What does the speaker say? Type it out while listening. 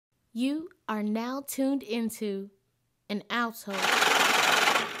You are now tuned into an Alto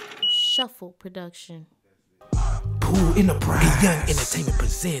Shuffle production. Pool Enterprise, a young entertainment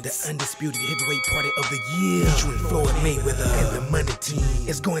presents the undisputed heavyweight party of the year, featuring Floyd Mayweather and the Money Team.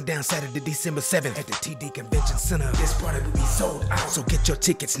 It's going down Saturday, December 7th at the TD Convention Center. This party will be sold out, so get your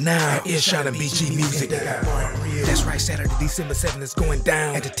tickets now at Earshot and BG Music. That's right, Saturday, December 7th is going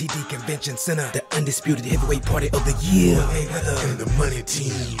down at the TD Convention Center. The undisputed heavyweight party of the year, Mayweather and the Money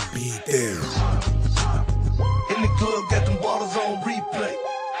Team. Be there. In the club, got them bottles on replay.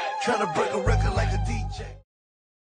 Tryna break a record like a